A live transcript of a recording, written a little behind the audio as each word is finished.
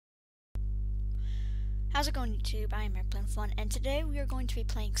How's it going, YouTube? I am Airplane Fun, and today we are going to be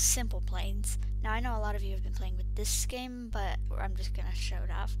playing Simple Planes. Now, I know a lot of you have been playing with this game, but I'm just gonna show it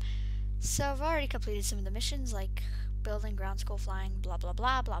off. So, I've already completed some of the missions, like building, ground school, flying, blah blah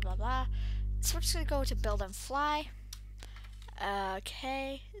blah, blah blah blah. So, we're just gonna go to build and fly.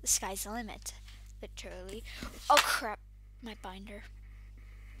 Okay, the sky's the limit, literally. Oh crap, my binder.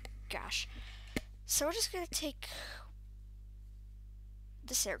 Gosh. So, we're just gonna take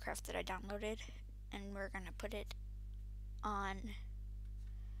this aircraft that I downloaded, and we're gonna put it on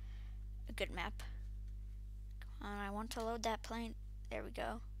a good map. I want to load that plane. There we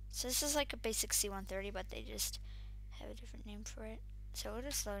go. So this is like a basic C-130, but they just have a different name for it. So we're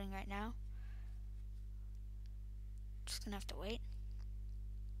just loading right now. Just gonna have to wait.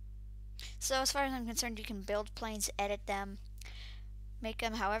 So as far as I'm concerned, you can build planes, edit them, make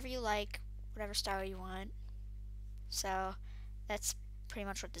them however you like, whatever style you want. So that's pretty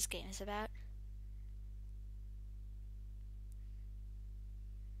much what this game is about.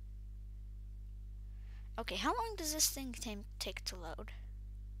 Okay, how long does this thing take to load?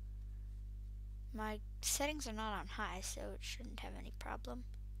 My settings are not on high, so it shouldn't have any problem.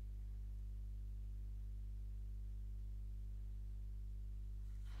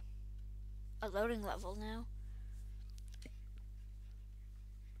 A loading level now.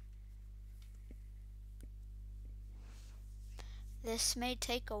 This may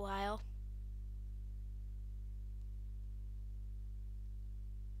take a while.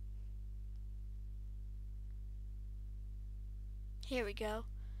 Here we go.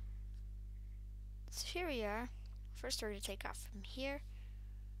 So here we are. First we're going to take off from here.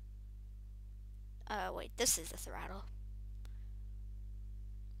 Wait, this is the throttle.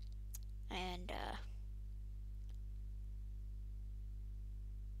 And,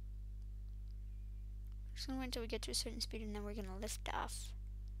 just gonna wait until we get to a certain speed and then we're gonna lift off.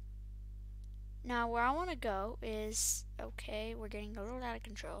 Now, where I want to go is, okay, we're getting a little out of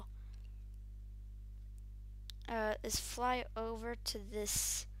control. Is fly over to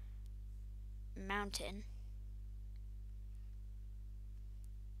this mountain.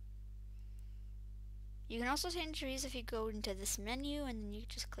 You can also change views if you go into this menu and then you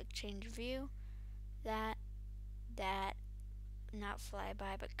just click change view. That, not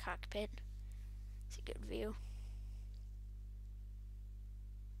flyby, but cockpit. It's a good view.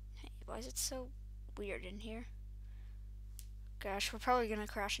 Hey, why is it so weird in here? Gosh, we're probably gonna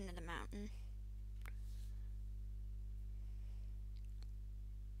crash into the mountain.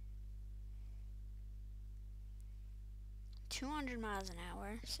 $200 miles an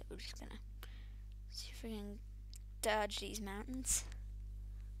hour, so we're just gonna see if we can dodge these mountains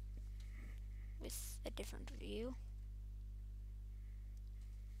with a different view.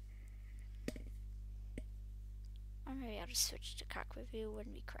 Or maybe I'll just switch to cockpit view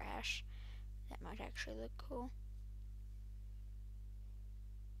when we crash. That might actually look cool.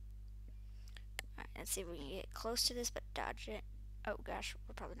 Alright, let's see if we can get close to this but dodge it. Oh gosh,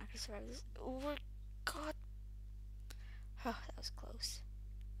 we're probably not gonna survive this. Oh my god. Oh, that was close.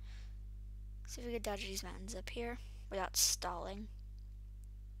 See if we can dodge these mountains up here without stalling.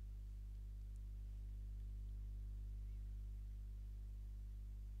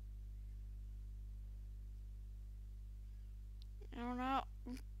 I don't know.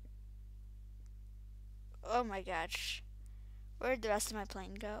 Oh my gosh. Where'd the rest of my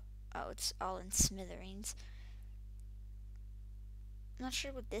plane go? Oh, it's all in smithereens. I'm not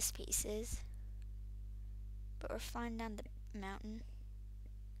sure what this piece is, but we're flying down the mountain.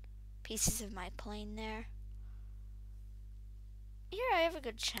 Pieces of my plane there. Here I have a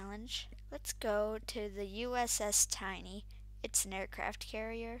good challenge. Let's go to the USS Tiny. It's an aircraft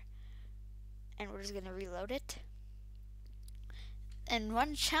carrier, and we're just gonna reload it. And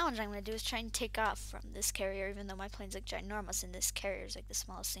one challenge I'm gonna do is try and take off from this carrier, even though my plane's like ginormous and this carrier is like the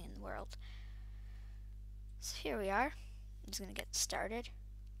smallest thing in the world. So here we are. I'm just gonna get started.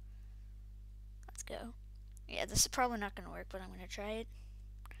 Let's go. Yeah, this is probably not gonna work, but I'm gonna try it.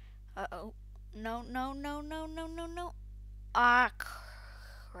 Uh-oh. No, no, no, no, no, no, no. Ah,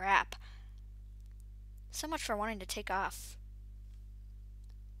 crap. So much for wanting to take off.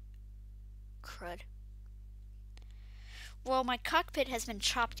 Crud. Well, my cockpit has been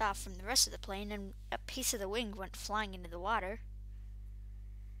chopped off from the rest of the plane, and a piece of the wing went flying into the water.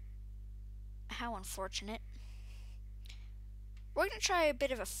 How unfortunate. We're going to try a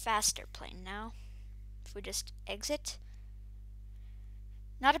bit of a faster plane now. If we just exit.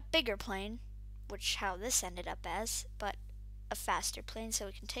 Not a bigger plane, which how this ended up as, but a faster plane so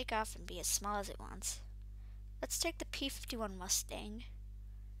we can take off and be as small as it wants. Let's take the P-51 Mustang.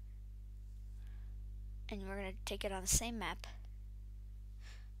 And we're going to take it on the same map.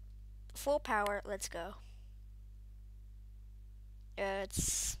 full power. Let's go.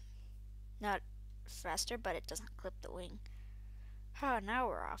 It's not faster, but it doesn't clip the wing. Oh, now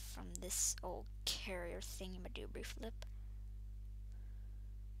we're off from this old carrier thingy-madoobry flip.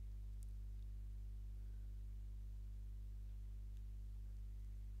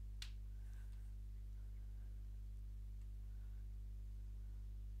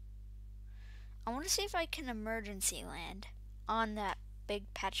 I want to see if I can emergency land on that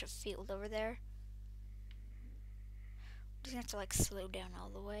big patch of field over there. I'm just gonna have to like slow down all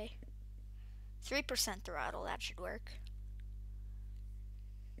the way. 3% throttle, that should work.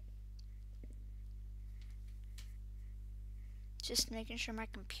 Just making sure my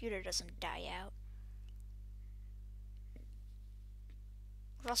computer doesn't die out.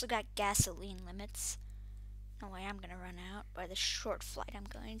 We've also got gasoline limits. No way I'm gonna run out by the short flight I'm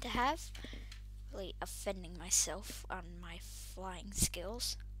going to have. Really offending myself on my flying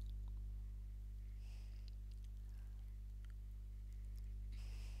skills.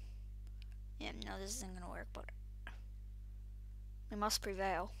 Yeah, no, this isn't gonna work, but we must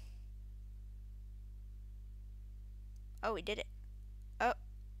prevail. Oh, we did it. Oh,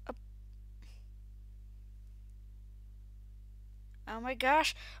 oh. Oh my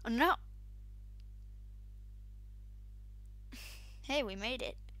gosh. Oh no. Hey, we made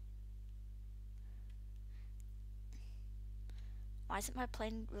it. Why isn't my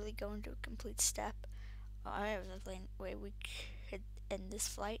plane really going to a complete step? Oh, I have a way we could end this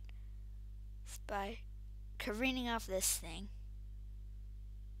flight. It's by careening off this thing.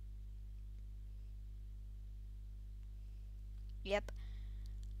 Yep.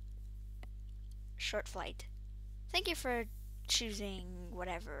 Short flight. Thank you for choosing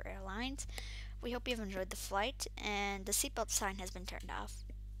whatever airlines. We hope you've enjoyed the flight, and the seatbelt sign has been turned off.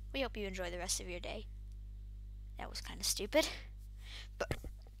 We hope you enjoy the rest of your day. That was kind of stupid, but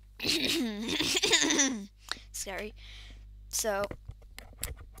sorry. So,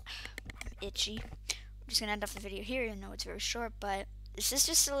 I'm itchy. I'm just gonna end off the video here, even though it's very short, but this is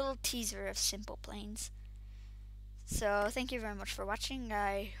just a little teaser of Simple Planes. So, thank you very much for watching.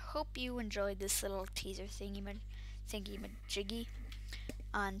 I hope you enjoyed this little teaser thingy-majiggy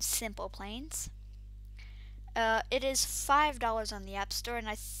on Simple Planes. It is $5 on the App Store, and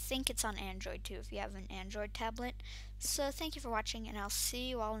I think it's on Android too if you have an Android tablet. So thank you for watching, and I'll see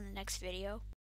you all in the next video.